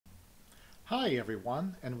Hi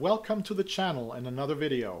everyone, and welcome to the channel in another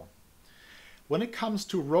video. When it comes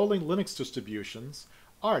to rolling Linux distributions,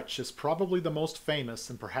 Arch is probably the most famous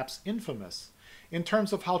and perhaps infamous in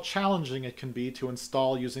terms of how challenging it can be to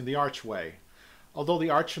install using the Arch way, although the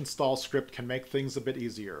Arch install script can make things a bit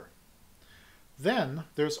easier. Then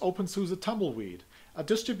there's OpenSUSE Tumbleweed, a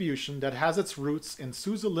distribution that has its roots in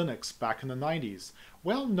SUSE Linux back in the 90s,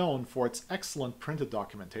 well known for its excellent printed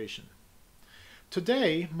documentation.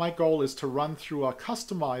 Today, my goal is to run through a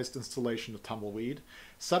customized installation of Tumbleweed,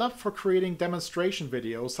 set up for creating demonstration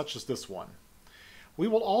videos such as this one. We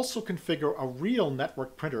will also configure a real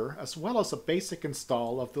network printer as well as a basic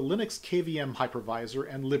install of the Linux KVM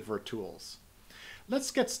hypervisor and libvirt tools.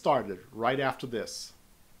 Let's get started right after this.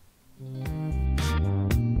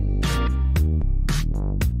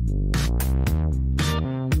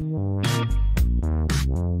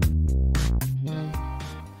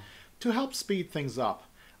 To help speed things up,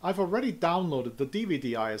 I've already downloaded the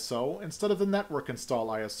DVD ISO instead of the network install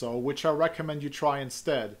ISO, which I recommend you try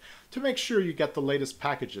instead to make sure you get the latest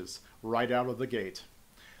packages right out of the gate.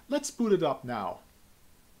 Let's boot it up now.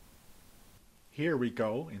 Here we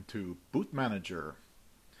go into Boot Manager,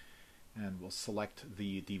 and we'll select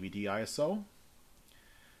the DVD ISO.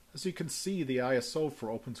 As you can see, the ISO for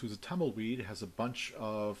OpenSUSE Tumbleweed has a bunch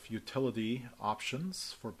of utility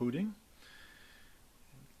options for booting.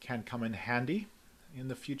 Can come in handy in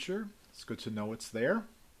the future. It's good to know it's there.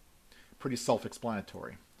 Pretty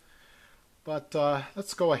self-explanatory. But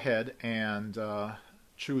let's go ahead and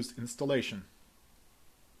choose installation.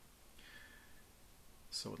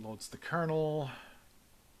 So it loads the kernel,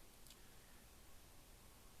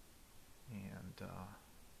 and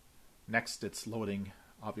next it's loading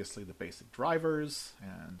obviously the basic drivers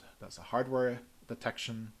and does a hardware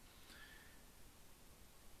detection.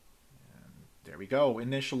 There we go,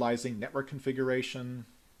 initializing network configuration.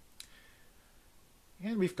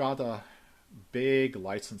 And we've got a big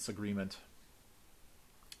license agreement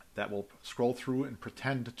that will scroll through and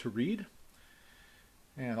pretend to read,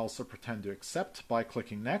 and also pretend to accept by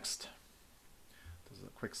clicking next. Does a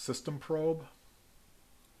quick system probe.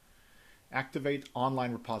 Activate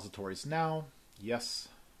online repositories now. Yes.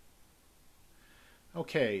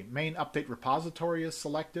 Okay, main update repository is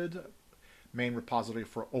selected. Main repository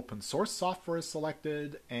for open source software is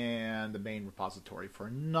selected, and the main repository for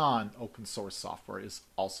non-open source software is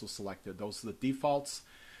also selected. Those are the defaults.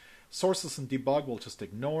 Sources and debug we'll just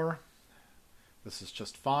ignore. This is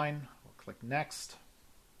just fine. We'll click next.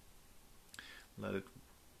 Let it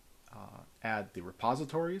add the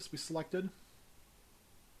repositories we selected.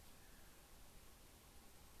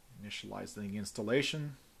 Initialize the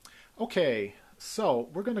installation. Okay. So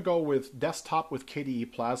we're going to go with desktop with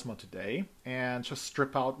KDE Plasma today and just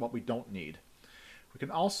strip out what we don't need. We can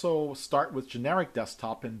also start with generic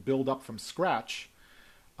desktop and build up from scratch,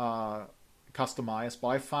 customized, but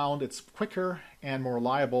I found it's quicker and more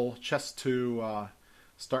reliable just to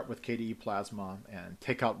start with KDE Plasma and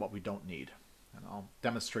take out what we don't need. And I'll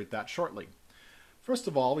demonstrate that shortly. First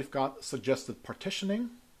of all, we've got suggested partitioning.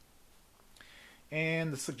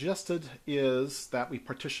 And the suggested is that we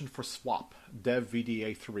partition for swap, dev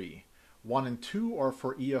VDA3. 1 and 2 are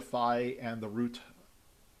for EFI and the root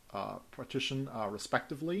partition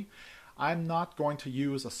respectively. I'm not going to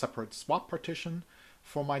use a separate swap partition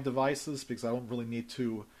for my devices because I don't really need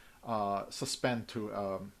to suspend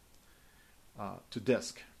to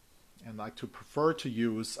disk. And I prefer to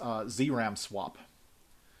use ZRAM swap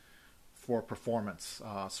for performance,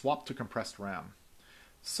 swap to compressed RAM.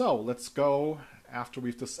 So let's go, after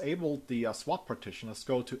we've disabled the swap partition, let's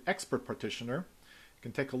go to expert partitioner. You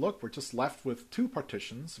can take a look. We're just left with two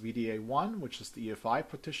partitions, VDA1, which is the EFI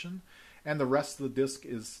partition, and the rest of the disk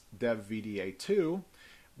is dev VDA2,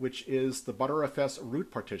 which is the Btrfs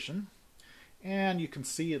root partition. And you can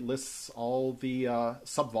see it lists all the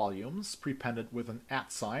subvolumes prepended with an @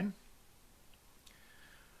 sign.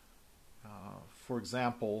 For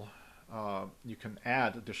example, you can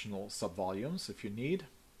add additional subvolumes if you need.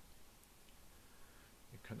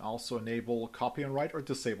 You can also enable copy on write or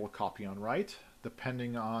disable copy on write,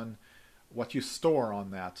 depending on what you store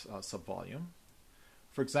on that subvolume.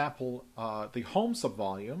 For example, the home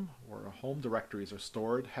subvolume, where home directories are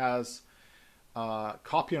stored, has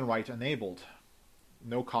copy on write enabled.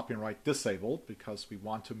 No copy on write disabled, because we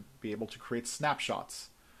want to be able to create snapshots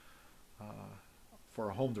for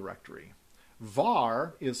a home directory.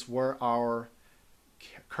 var is where our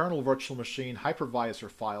kernel virtual machine hypervisor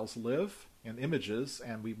files live in images,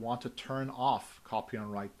 and we want to turn off copy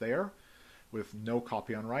on write there with no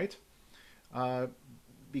copy on write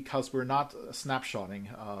because we're not snapshotting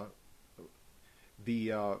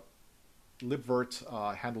the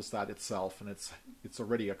libvirt handles that itself, and it's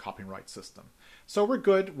already a copyright system. So we're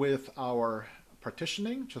good with our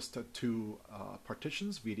partitioning, just two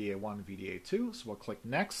partitions, VDA1, VDA2. So we'll click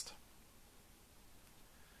Next.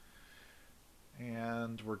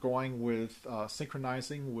 And we're going with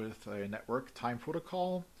synchronizing with a network time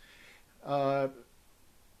protocol.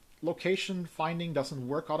 Location finding doesn't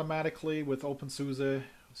work automatically with OpenSUSE,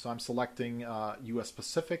 so I'm selecting US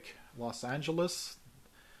Pacific, Los Angeles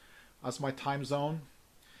as my time zone.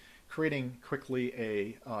 Creating quickly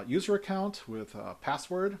a user account with a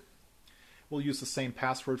password. We'll use the same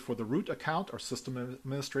password for the root account or system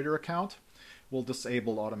administrator account. We'll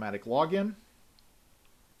disable automatic login.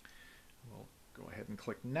 We'll go ahead and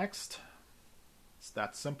click Next. It's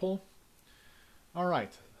that simple. All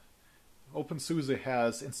right. OpenSUSE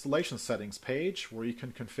has installation settings page where you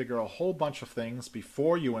can configure a whole bunch of things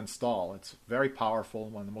before you install. It's very powerful,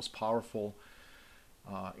 one of the most powerful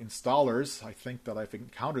installers I think that I've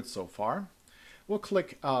encountered so far. We'll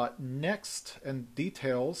click Next and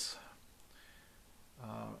Details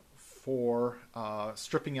for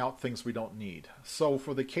stripping out things we don't need. So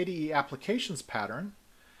for the KDE Applications pattern,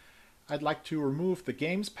 I'd like to remove the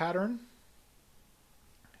Games pattern,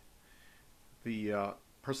 the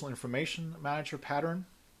Personal Information Manager pattern,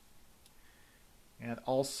 and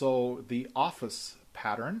also the Office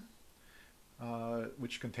pattern,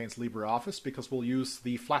 which contains LibreOffice, because we'll use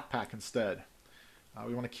the Flatpak instead.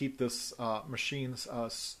 We want to keep this machine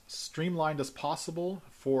streamlined as possible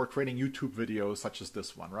for creating YouTube videos such as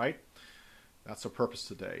this one, right? That's our purpose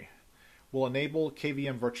today. We'll enable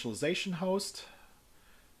KVM Virtualization Host,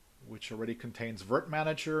 which already contains Virt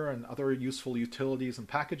Manager and other useful utilities and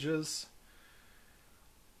packages.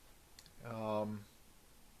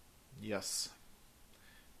 Yes.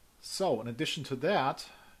 So in addition to that,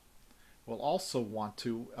 we'll also want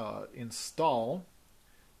to install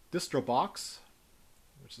DistroBox,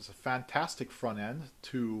 which is a fantastic front end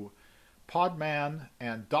to Podman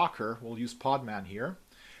and Docker. We'll use Podman here.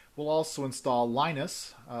 We'll also install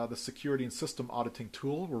Linus, the security and system auditing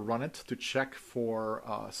tool. We'll run it to check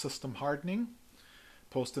for system hardening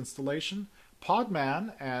post-installation.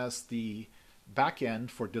 Podman as the backend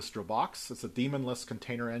for DistroBox. It's a daemonless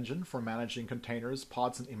container engine for managing containers,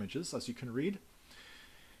 pods, and images, as you can read.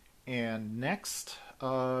 And next,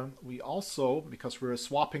 we also, because we're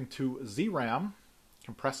swapping to ZRAM,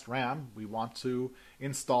 compressed RAM, we want to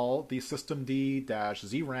install the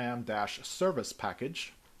systemd-zram-service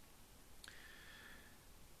package.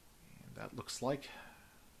 And that looks like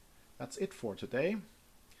that's it for today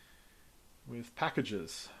with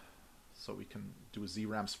packages. So we can do a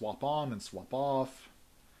ZRAM swap on and swap off.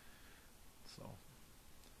 So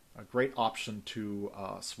a great option to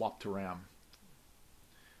swap to RAM.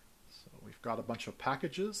 So we've got a bunch of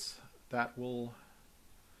packages that will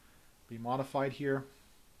be modified here.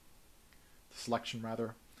 The selection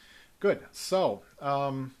rather. Good. So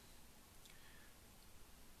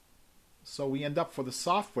so we end up for the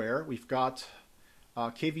software. We've got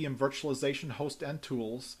KVM Virtualization Host and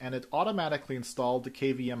Tools, and it automatically installed the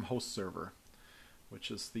KVM host server, which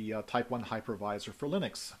is the Type 1 hypervisor for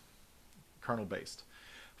Linux, kernel-based.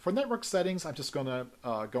 For network settings, I'm just going to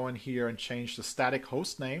go in here and change the static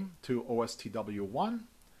host name to OSTW1,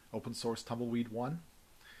 OpenSUSE Tumbleweed 1.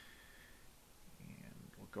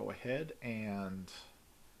 And we'll go ahead and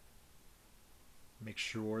make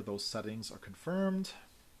sure those settings are confirmed.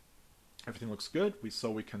 Everything looks good, so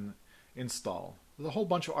we can install. There's a whole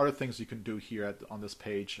bunch of other things you can do here on this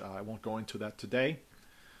page. I won't go into that today,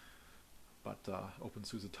 but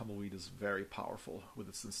OpenSUSE Tumbleweed is very powerful with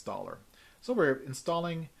its installer. So we're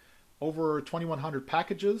installing over 2,100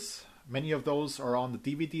 packages. Many of those are on the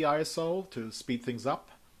DVD ISO to speed things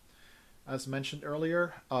up. As mentioned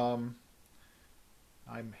earlier, I'm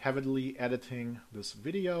heavily editing this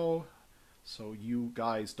video so you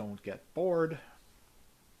guys don't get bored.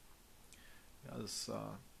 As,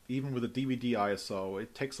 even with a DVD ISO,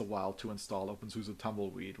 it takes a while to install OpenSUSE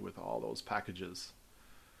Tumbleweed with all those packages.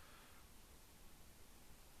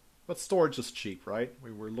 But storage is cheap, right?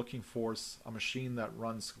 We were looking for a machine that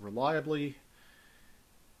runs reliably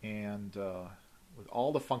and with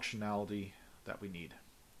all the functionality that we need.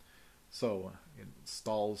 So it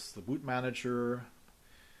installs the boot manager,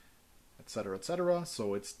 etc., etc.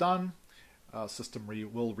 So it's done. System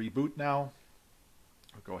will reboot now.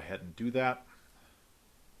 I'll go ahead and do that.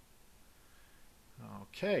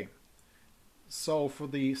 Okay, so for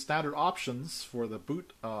the standard options for the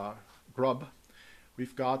boot grub,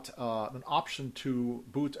 we've got an option to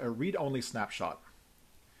boot a read-only snapshot,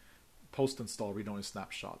 post-install read-only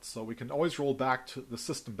snapshot. So we can always roll back to the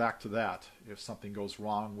system back to that if something goes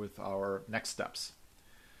wrong with our next steps.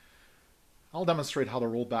 I'll demonstrate how to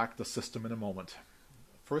roll back the system in a moment.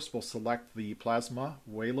 First, we'll select the Plasma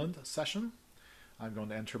Wayland session. I'm going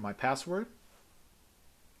to enter my password.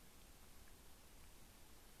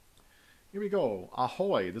 Here we go.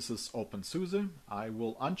 Ahoy, this is OpenSUSE. I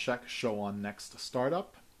will uncheck Show on Next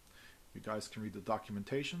Startup. You guys can read the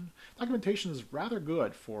documentation. Documentation is rather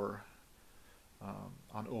good for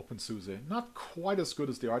on OpenSUSE. Not quite as good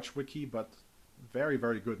as the ArchWiki, but very,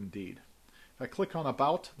 very good indeed. If I click on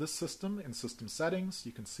About this system in System Settings,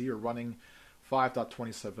 you can see you're running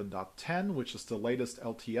 5.27.10, which is the latest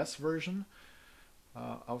LTS version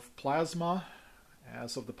of Plasma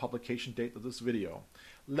as of the publication date of this video.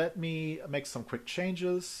 Let me make some quick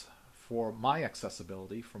changes for my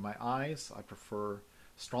accessibility. For my eyes, I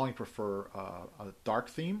strongly prefer a dark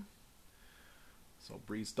theme. So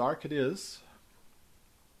Breeze Dark it is.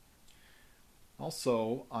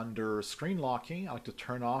 Also, under screen locking, I like to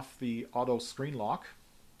turn off the auto screen lock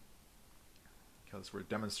because we're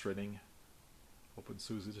demonstrating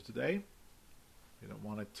OpenSUSE today. You don't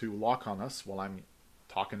want it to lock on us while I'm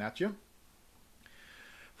talking at you.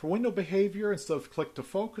 For window behavior, instead of click to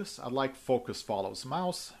focus, I like focus follows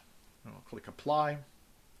mouse. I'll click apply.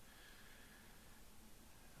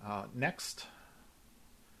 Next,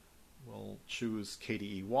 we'll choose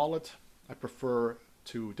KDE Wallet. I prefer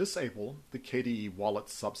to disable the KDE Wallet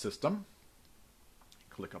subsystem.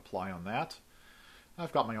 Click apply on that.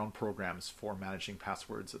 I've got my own programs for managing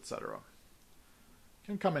passwords, etc.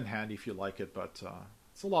 Can come in handy if you like it, but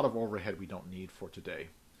it's a lot of overhead we don't need for today.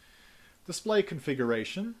 Display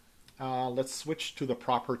configuration. Let's switch to the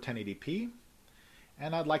proper 1080p,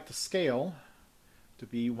 and I'd like the scale to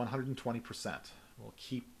be 120%. We'll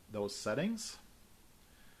keep those settings.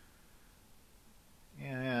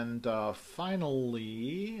 And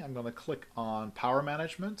finally, I'm going to click on Power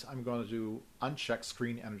Management. I'm going to do uncheck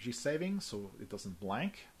Screen Energy Saving so it doesn't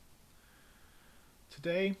blank.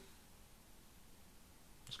 Today,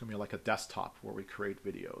 it's going to be like a desktop where we create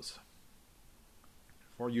videos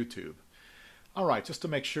for YouTube. All right, just to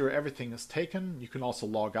make sure everything is taken, you can also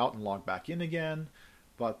log out and log back in again.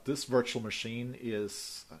 But this virtual machine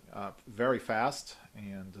is very fast,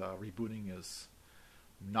 and rebooting is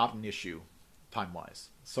not an issue time-wise.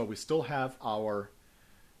 So we still have our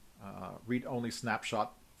read-only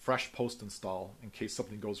snapshot fresh post-install in case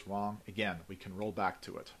something goes wrong. Again, we can roll back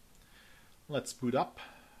to it. Let's boot up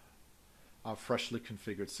our freshly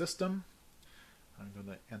configured system. I'm going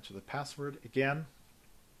to enter the password again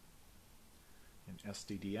in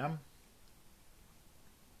SDDM.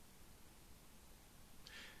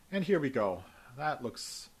 And here we go. That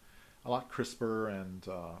looks a lot crisper and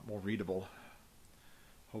more readable,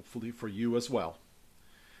 hopefully for you as well.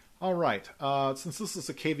 All right, since this is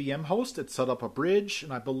a KVM host, it set up a bridge,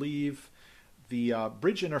 and I believe the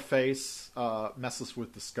bridge interface messes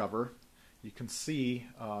with Discover. You can see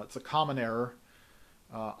it's a common error.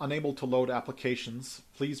 Unable to load applications.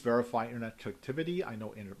 Please verify internet connectivity. I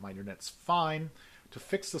know my internet's fine. To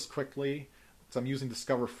fix this quickly, since I'm using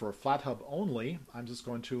Discover for FlatHub only, I'm just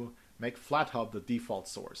going to make FlatHub the default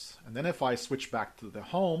source. And then if I switch back to the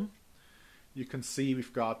home, you can see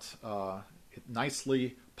we've got it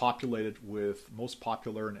nicely populated with most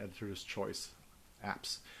popular and editor's choice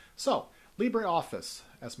apps. So, LibreOffice,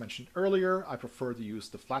 as mentioned earlier, I prefer to use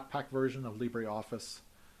the Flatpak version of LibreOffice.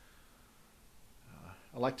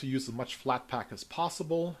 I like to use as much Flatpak as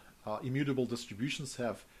possible. Immutable distributions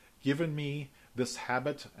have given me this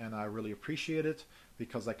habit, and I really appreciate it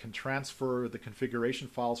because I can transfer the configuration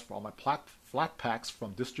files for all my Flatpaks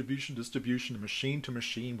from distribution to machine to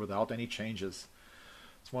machine without any changes.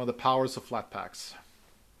 It's one of the powers of Flatpaks.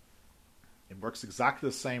 It works exactly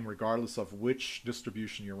the same regardless of which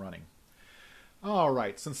distribution you're running.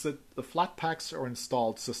 Alright, since the Flatpaks are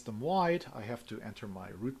installed system-wide, I have to enter my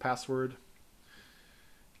root password.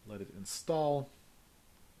 Let it install.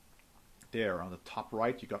 There, on the top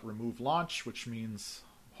right, you got remove launch, which means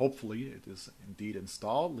hopefully it is indeed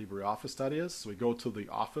installed, LibreOffice that is. So we go to the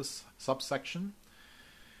Office subsection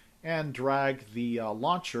and drag the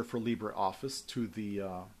launcher for LibreOffice to the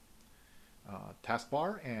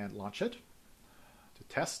taskbar and launch it to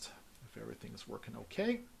test if everything is working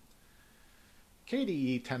okay.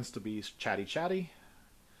 KDE tends to be chatty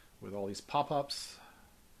with all these pop-ups.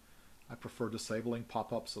 I prefer disabling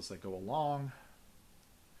pop-ups as I go along.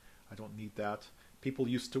 I don't need that. People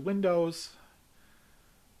used to Windows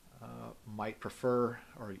might prefer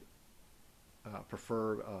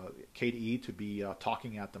KDE to be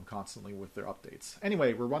talking at them constantly with their updates.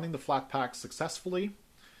 Anyway, we're running the Flatpak successfully,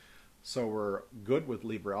 so we're good with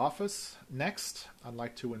LibreOffice. Next, I'd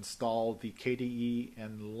like to install the KDE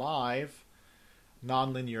and Live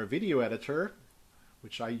nonlinear video editor,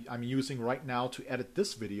 which I'm using right now to edit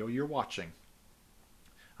this video you're watching.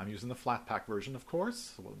 I'm using the Flatpak version, of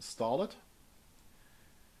course, so we'll install it.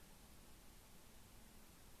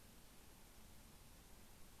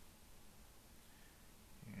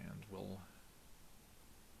 And we'll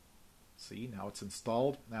see, now it's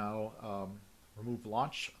installed. Now remove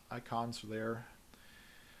launch icons there.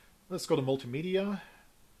 Let's go to multimedia,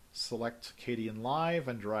 select KDE Live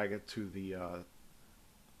and drag it to the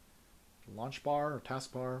launch bar or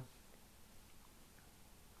taskbar.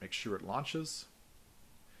 Make sure it launches.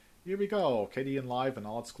 Here we go, KDE Live in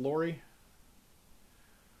all its glory.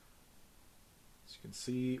 As you can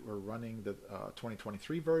see, we're running the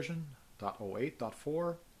 2023 version,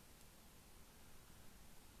 0.08.4.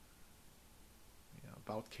 Yeah,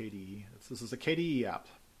 about KDE. This is a KDE app,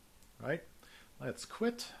 right? Let's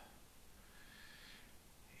quit.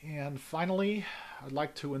 And finally, I'd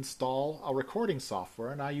like to install a recording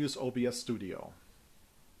software, and I use OBS Studio,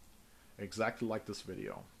 exactly like this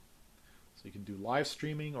video. So you can do live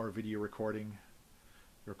streaming or video recording.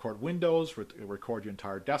 You record Windows, record your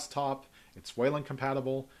entire desktop. It's Wayland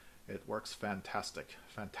compatible. It works fantastic.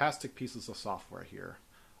 Fantastic pieces of software here.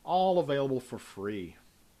 All available for free.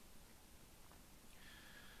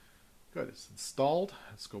 Good, it's installed.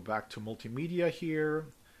 Let's go back to multimedia here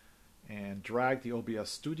and drag the OBS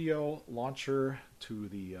Studio launcher to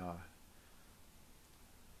the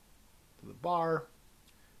bar.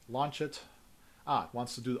 Launch it. It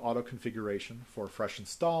wants to do the auto configuration for fresh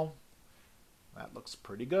install. That looks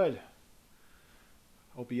pretty good.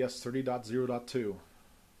 OBS 30.0.2.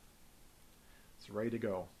 It's ready to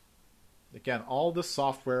go. Again, all this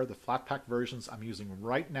software, the Flatpak versions, I'm using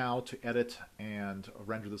right now to edit and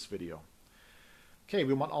render this video. Okay,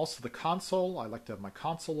 we want also the console. I like to have my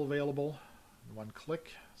console available in one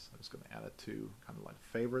click. So I'm just going to add it to kind of like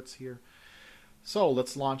favorites here. So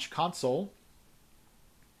let's launch console.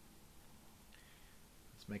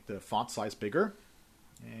 Let's make the font size bigger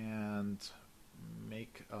and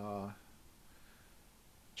make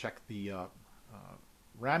check the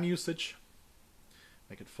RAM usage.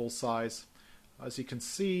 Make it full size. As you can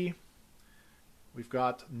see, we've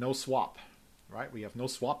got no swap, right? We have no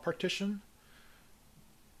swap partition,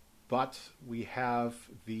 but we have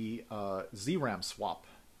the ZRAM swap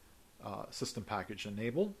system package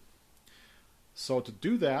enabled. So to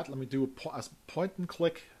do that, let me do a point and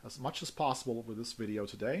click as much as possible with this video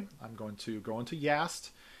today. I'm going to go into YaST,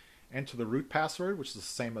 enter the root password, which is the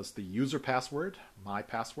same as the user password, my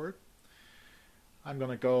password. I'm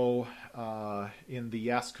going to go in the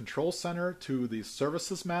YaST Control Center to the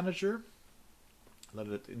Services Manager, let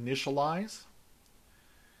it initialize.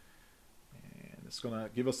 And it's going to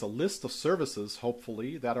give us a list of services,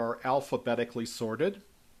 hopefully, that are alphabetically sorted.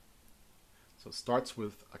 So it starts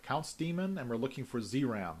with Accounts Daemon, and we're looking for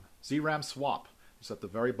ZRAM. ZRAM swap is at the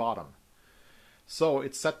very bottom. So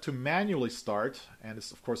it's set to manually start, and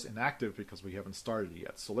it's of course inactive because we haven't started it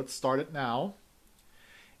yet. So let's start it now.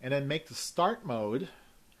 And then make the start mode,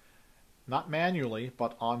 not manually,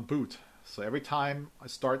 but on boot. So every time I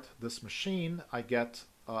start this machine, I get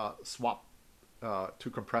swap to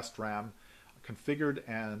compressed RAM configured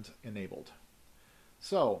and enabled.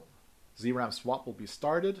 So ZRAM swap will be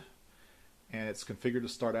started, and it's configured to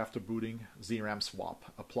start after booting ZRAM swap.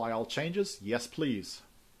 Apply all changes? Yes, please.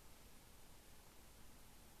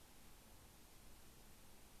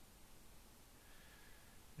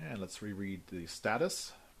 And let's reread the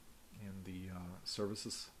status in the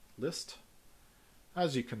services list.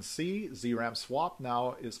 As you can see, ZRAM swap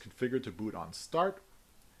now is configured to boot on start,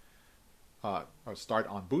 or start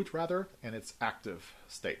on boot rather, and it's active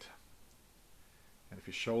state. And if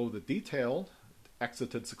you show the detail, it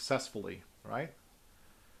exited successfully, right?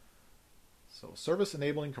 So service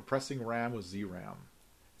enabling compressing RAM with ZRAM.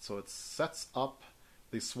 So it sets up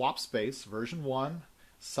the swap space version 1,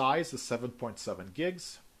 size is 7.7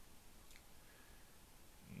 gigs.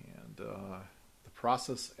 The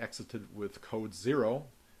process exited with code 0,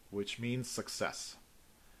 which means success.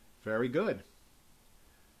 Very good.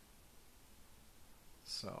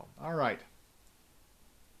 So, all right.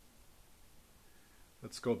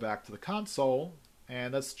 Let's go back to the console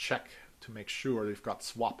and let's check to make sure we've got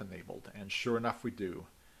swap enabled. And sure enough, we do.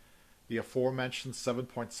 The aforementioned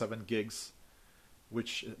 7.7 gigs,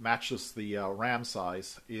 which matches the RAM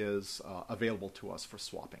size, is available to us for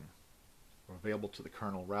swapping. Available to the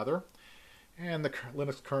kernel rather, and the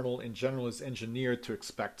Linux kernel in general is engineered to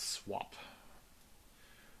expect swap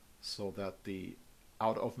so that the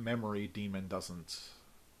out of memory daemon doesn't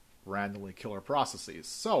randomly kill our processes.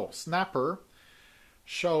 So Snapper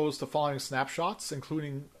shows the following snapshots,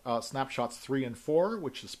 including snapshots 3 and 4,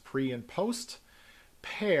 which is pre and post.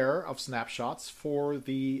 pair of snapshots for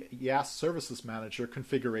the YaST Services Manager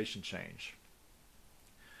configuration change.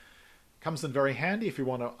 Comes in very handy if you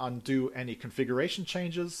want to undo any configuration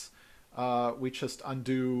changes. We just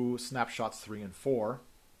undo snapshots 3 and 4,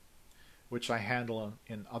 which I handle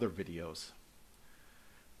in other videos.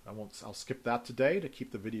 I'll skip that today to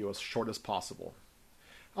keep the video as short as possible.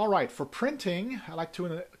 All right, for printing, I like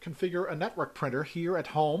to configure a network printer here at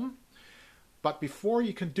home. But before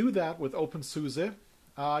you can do that with OpenSUSE,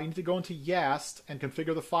 you need to go into YaST and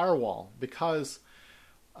configure the firewall, because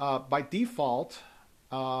by default,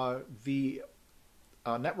 the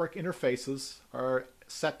network interfaces are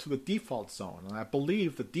set to the default zone. And I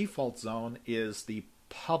believe the default zone is the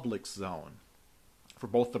public zone for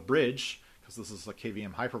both the bridge, because this is a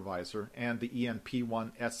KVM hypervisor, and the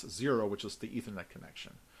ENP1S0, which is the Ethernet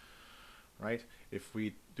connection. Right? If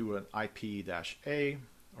we do an IP-A,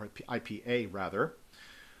 or IPA rather,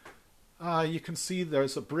 you can see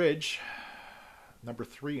there's a bridge, number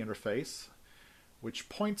 3 interface, which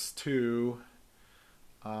points to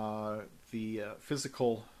the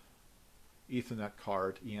physical Ethernet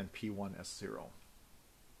card ENP1S0.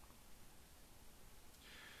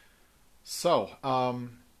 So,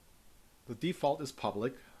 the default is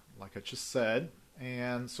public, like I just said,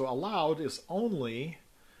 and so allowed is only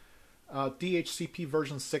DHCP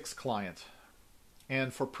version 6 client.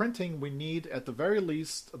 And for printing, we need, at the very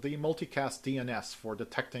least, the multicast DNS for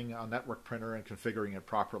detecting a network printer and configuring it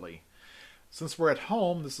properly. Since we're at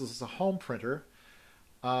home, this is a home printer,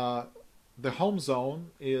 the home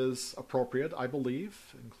zone is appropriate, I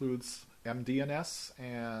believe. It includes MDNS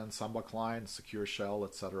and Samba client, secure shell,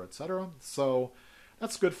 etc., etc. So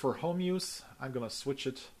that's good for home use. I'm going to switch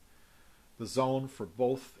the zone for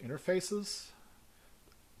both interfaces,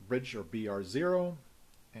 bridge or BR0,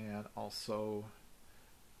 and also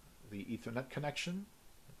the Ethernet connection.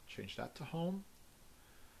 Change that to home.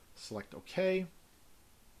 Select OK.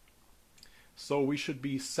 So we should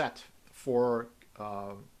be set for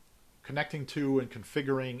connecting to and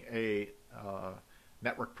configuring a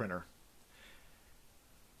network printer.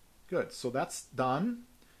 Good, so that's done.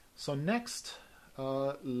 So next,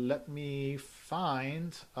 let me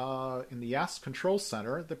find in the YaST Control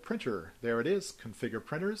Center the printer. There it is, Configure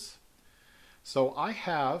Printers. So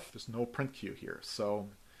there's no print queue here, so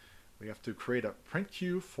we have to create a print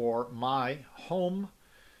queue for my home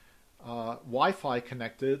Wi-Fi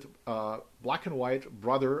connected black and white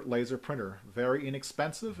Brother laser printer. Very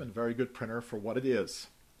inexpensive and very good printer for what it is.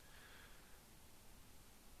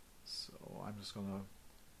 So I'm just going to,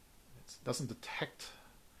 it doesn't detect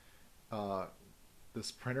this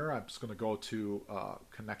printer. I'm just going to go to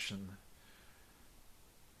connection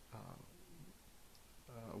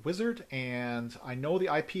wizard, and I know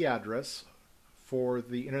the IP address for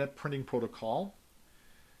the Internet Printing Protocol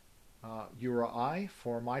URI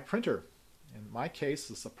for my printer. In my case,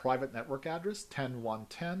 it's a private network address,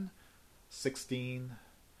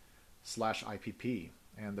 10.110.16/IPP.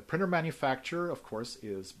 And the printer manufacturer, of course,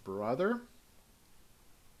 is Brother.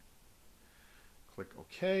 Click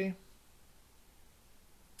OK.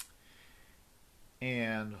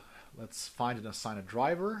 And let's find and assign a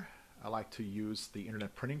driver. I like to use the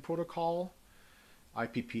Internet Printing Protocol,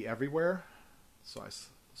 IPP Everywhere. So I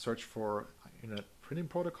search for Internet Printing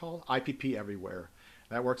Protocol, IPP Everywhere.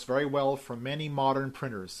 That works very well for many modern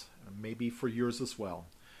printers, maybe for yours as well.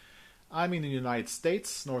 I'm in the United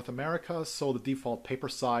States, North America, so the default paper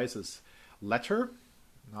size is letter,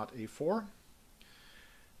 not A4.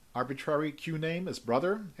 Arbitrary queue name is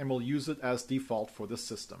Brother, and we'll use it as default for this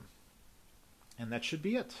system. And that should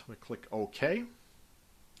be it. We click OK.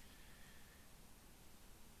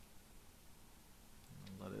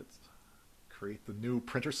 Let it create the new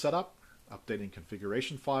printer setup, updating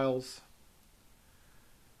configuration files.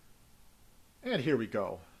 And here we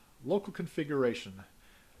go. Local configuration.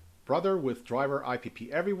 Brother with driver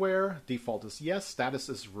IPP everywhere. Default is yes. Status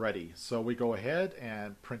is ready. So we go ahead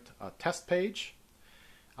and print a test page.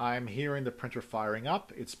 I'm hearing the printer firing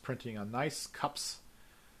up. It's printing a nice cups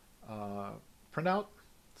printout.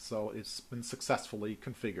 So it's been successfully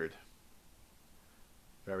configured.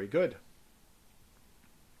 Very good.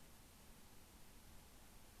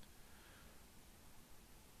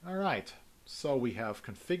 All right. So we have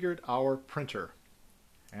configured our printer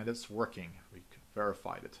and it's working. We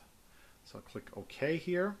verified it. So I'll click OK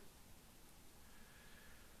here.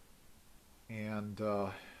 And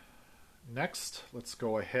next, let's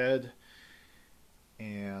go ahead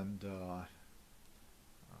and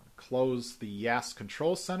close the YaST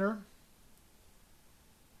Control Center.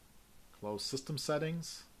 Close System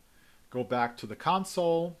Settings. Go back to the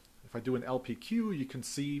console. If I do an LPQ, you can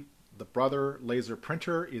see the Brother laser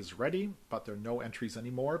printer is ready, but there are no entries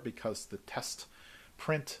anymore because the test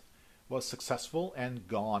print was successful and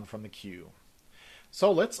gone from the queue.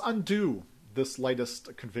 So let's undo this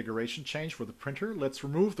latest configuration change for the printer. Let's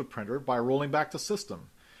remove the printer by rolling back the system.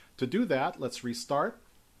 To do that, let's restart.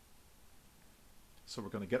 So we're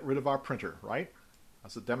going to get rid of our printer, right?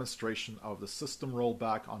 As a demonstration of the system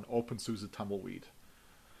rollback on OpenSUSE Tumbleweed.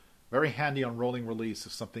 Very handy on rolling release.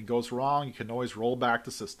 If something goes wrong, you can always roll back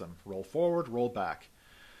the system. Roll forward, roll back.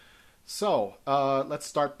 So let's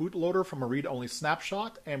start bootloader from a read-only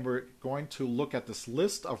snapshot, and we're going to look at this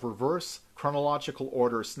list of reverse chronological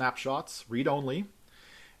order snapshots, read-only.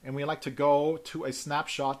 And we like to go to a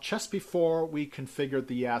snapshot just before we configured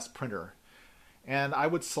the YaST printer. And I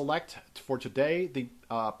would select for today the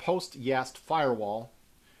post YaST firewall,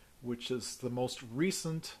 which is the most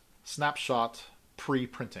recent snapshot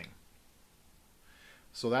pre-printing.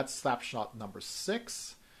 So that's snapshot number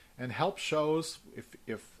 6. And help shows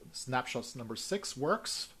if snapshot number 6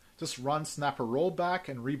 works, just run snapper rollback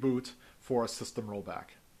and reboot for a system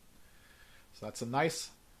rollback. So that's a nice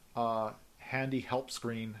handy help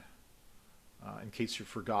screen in case you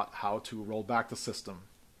forgot how to roll back the system.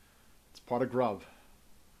 It's part of Grub.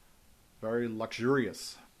 Very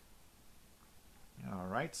luxurious. All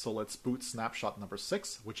right, so let's boot snapshot number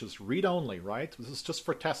 6, which is read-only, right? This is just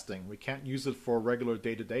for testing. We can't use it for regular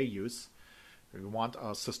day-to-day use. We want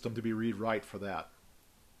a system to be read-write for that.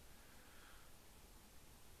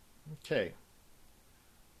 Okay.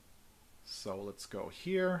 So let's go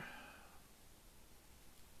here.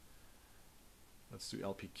 Let's do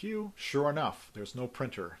LPQ. Sure enough, there's no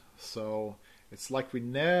printer. So it's like we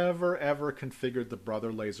never ever configured the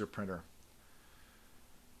Brother laser printer.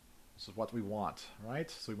 This is what we want, right?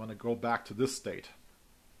 So we want to go back to this state.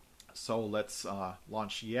 So let's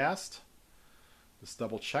launch YaST. Let's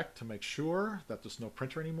double check to make sure that there's no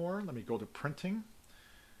printer anymore. Let me go to printing.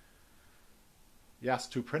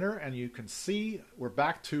 YaST2 printer, and you can see we're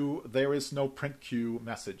back to there is no print queue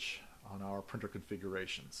message on our printer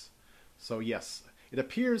configurations. So yes, it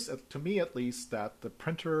appears, to me at least, that the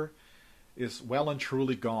printer is well and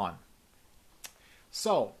truly gone.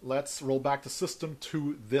 So let's roll back the system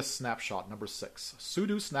to this snapshot, number 6.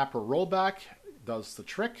 Sudo snapper rollback does the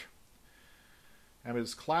trick. And it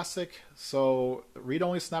is classic. So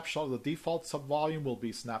read-only snapshot of the default subvolume will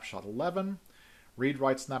be snapshot 11.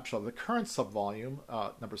 Read-write snapshot of the current subvolume,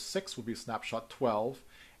 number 6, will be snapshot 12.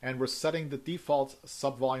 And we're setting the default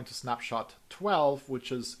subvolume to snapshot 12,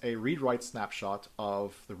 which is a read-write snapshot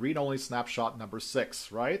of the read-only snapshot number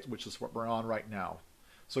 6, right? Which is what we're on right now.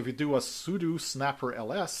 So if you do a sudo snapper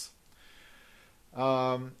ls,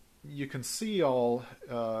 you can see all,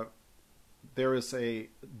 there is a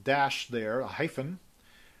dash there, a hyphen.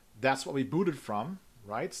 That's what we booted from,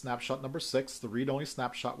 right? Snapshot number 6, the read-only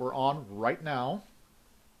snapshot we're on right now.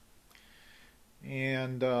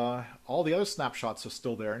 And all the other snapshots are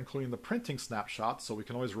still there, including the printing snapshot, so we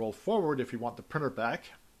can always roll forward if you want the printer back.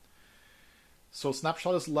 So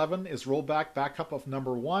snapshot 11 is rollback backup of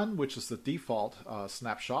number 1, which is the default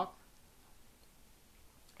snapshot.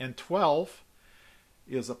 And 12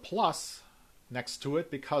 is a plus next to it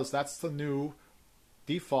because that's the new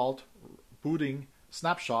default booting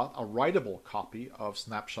snapshot, a writable copy of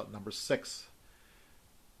snapshot number 6.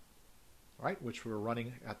 Right, which we're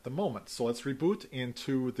running at the moment. So let's reboot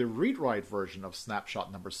into the read-write version of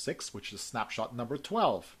snapshot number 6, which is snapshot number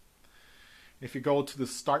 12. If you go to the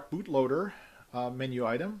Start Bootloader menu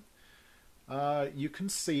item, you can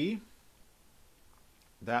see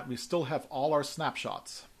that we still have all our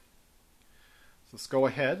snapshots. So let's go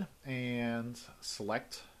ahead and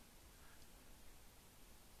select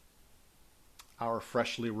our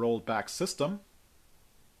freshly rolled back system,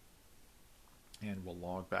 and we'll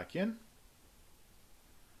log back in.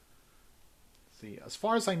 See, as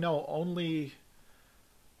far as I know, only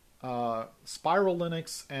Spiral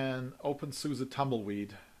Linux and OpenSUSE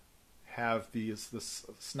Tumbleweed have this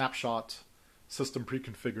snapshot system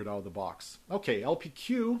pre-configured out of the box. Okay,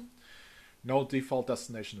 LPQ, no default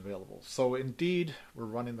destination available. So indeed, we're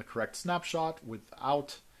running the correct snapshot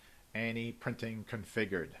without any printing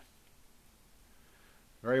configured.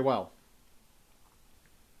 Very well.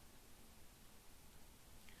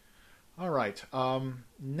 All right,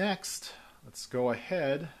 next, let's go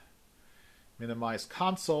ahead, minimize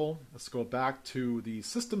console. Let's go back to the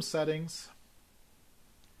system settings.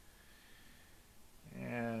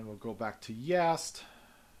 And we'll go back to YaST,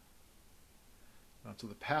 to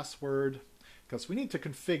the password, because we need to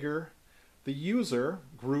configure the user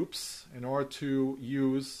groups in order to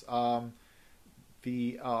use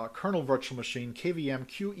the kernel virtual machine KVM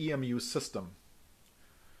QEMU system.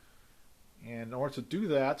 And in order to do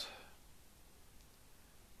that,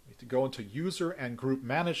 to go into user and group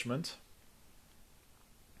management.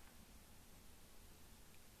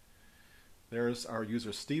 There's our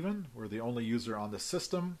user Steven. We're the only user on the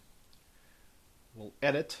system. We'll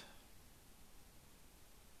edit.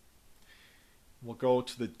 We'll go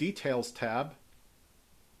to the Details tab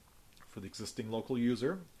for the existing local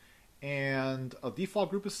user. And a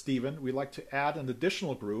default group is Steven. We'd like to add an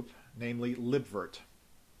additional group, namely libvirt,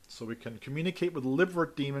 so we can communicate with the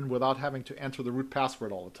libvirt daemon without having to enter the root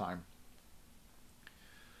password all the time.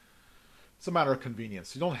 It's a matter of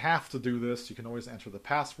convenience. You don't have to do this. You can always enter the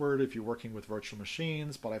password if you're working with virtual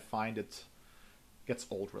machines, but I find it gets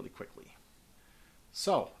old really quickly.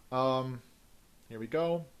 So, here we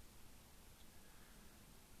go.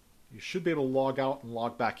 You should be able to log out and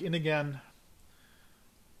log back in again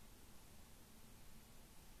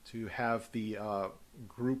to have the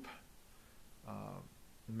group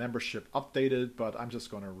membership updated, but I'm just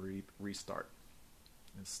going to restart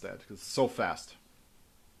instead because it's so fast.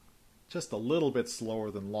 Just a little bit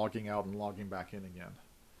slower than logging out and logging back in again.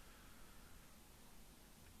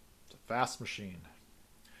 It's a fast machine.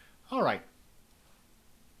 All right.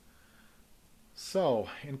 So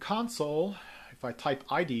in console, if I type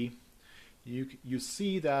ID, you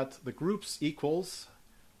see that the groups equals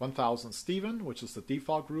 1000 Steven, which is the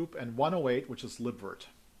default group, and 108, which is libvirt,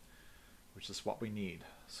 which is what we need.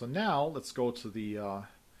 So now let's go to the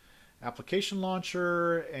application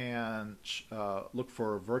launcher and look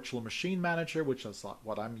for Virtual Machine Manager, which is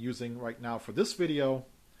what I'm using right now for this video.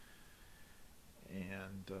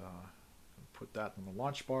 And put that in the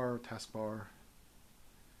launch bar, taskbar.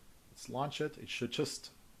 Let's launch it. It should just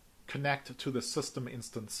connect to the system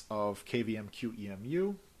instance of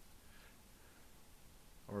KVM-QEMU,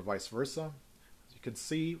 or vice versa. As you can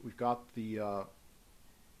see, we've got the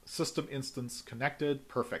system instance connected.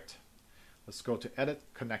 Perfect. Let's go to Edit,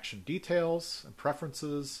 Connection Details, and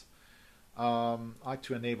Preferences. I like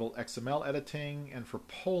to enable XML editing, and for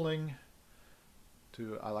polling,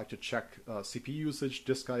 I like to check CPU usage,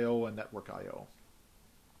 disk I/O, and network I/O.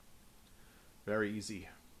 Very easy.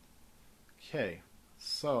 Okay,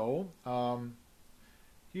 so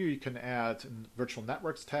here you can add, in Virtual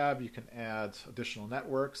Networks tab, you can add additional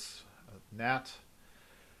networks, NAT,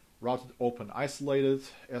 Routed Open Isolated,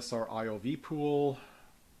 SRIOV pool.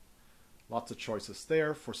 Lots of choices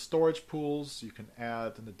there. For storage pools, you can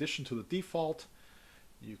add, in addition to the default,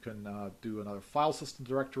 you can do another file system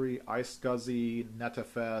directory, iSCSI,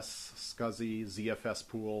 NetFS, SCSI, ZFS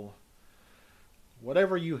pool.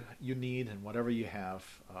 Whatever you need and whatever you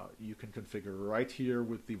have, you can configure right here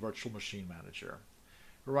with the Virtual Machine Manager.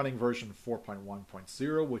 We're running version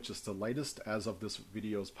 4.1.0, which is the latest as of this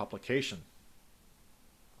video's publication.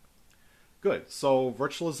 Good, so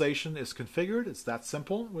virtualization is configured. It's that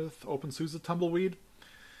simple with OpenSUSE Tumbleweed.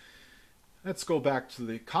 Let's go back to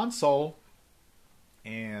the console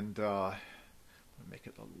and make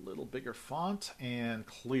it a little bigger font and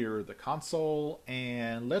clear the console.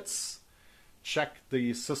 And let's check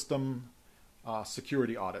the system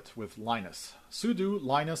security audit with Linus. Sudo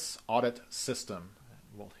Linus audit system.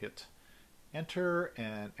 We'll hit enter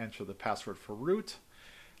and enter the password for root.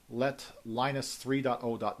 Let Linus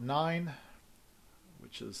 3.0.9,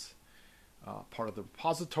 which is part of the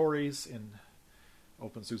repositories in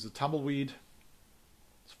OpenSUSE Tumbleweed.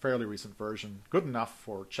 It's a fairly recent version, good enough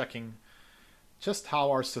for checking just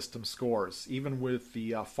how our system scores, even with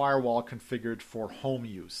the firewall configured for home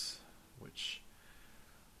use, which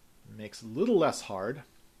makes it a little less hard.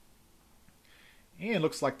 And it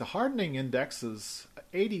looks like the hardening index is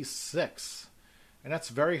 86, and that's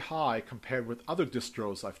very high compared with other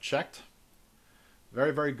distros I've checked.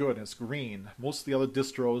 Very, very good, and it's green. Most of the other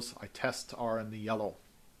distros I test are in the yellow.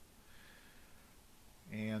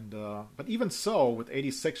 And but even so, with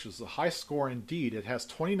 86, which is a high score indeed, it has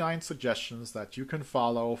 29 suggestions that you can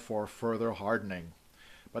follow for further hardening.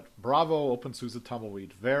 But bravo, OpenSUSE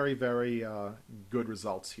Tumbleweed. Very, very good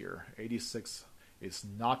results here. 86 is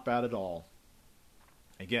not bad at all.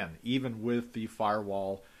 Again, even with the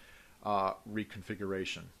firewall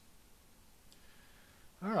reconfiguration.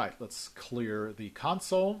 All right, let's clear the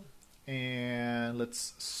console and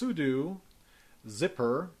let's sudo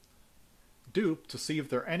zipper dupe to see if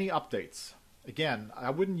there are any updates. Again,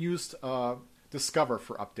 I wouldn't use discover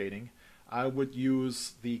for updating. I would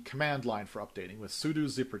use the command line for updating with sudo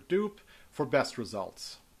zipper dupe for best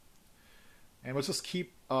results. And let's just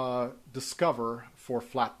keep discover for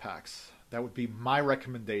Flatpaks. That would be my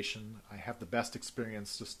recommendation. I have the best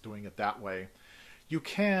experience just doing it that way. You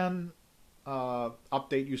can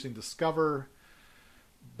update using discover,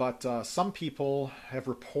 but some people have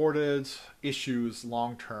reported issues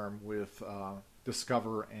long term with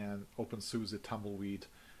discover and OpenSUSE Tumbleweed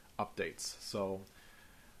updates. So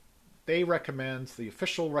they recommend, the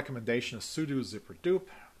official recommendation is sudo zipperdup,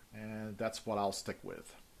 and that's what I'll stick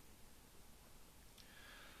with.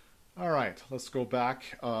 All right, let's go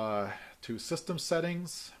back to system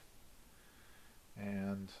settings,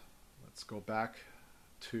 and let's go back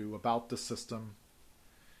to about the system.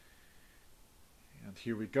 And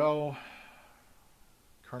here we go.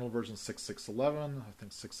 Kernel version 6.6.11. I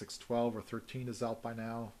think 6.6.12 or 13 is out by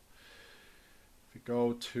now. If we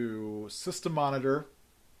go to System Monitor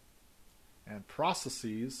and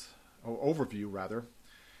Processes, or Overview rather,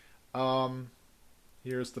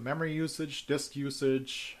 here's the memory usage, disk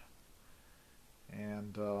usage,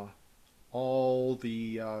 and all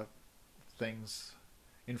the things,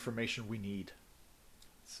 information we need.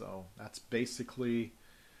 So that's basically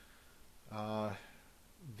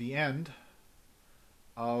the end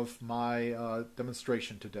of my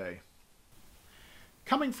demonstration today.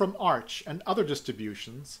 Coming from Arch and other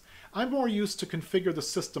distributions, I'm more used to configure the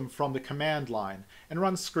system from the command line and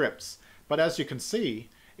run scripts, but as you can see,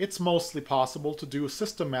 it's mostly possible to do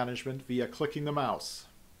system management via clicking the mouse.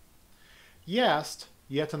 YaST,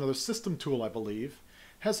 yet another system tool I believe,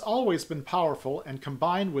 has always been powerful, and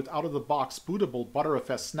combined with out-of-the-box bootable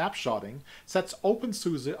Btrfs snapshotting sets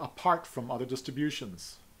OpenSUSE apart from other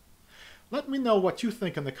distributions. Let me know what you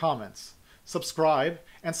think in the comments. Subscribe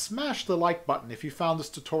and smash the like button if you found this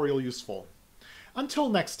tutorial useful. Until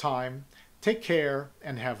next time, take care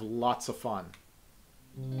and have lots of fun.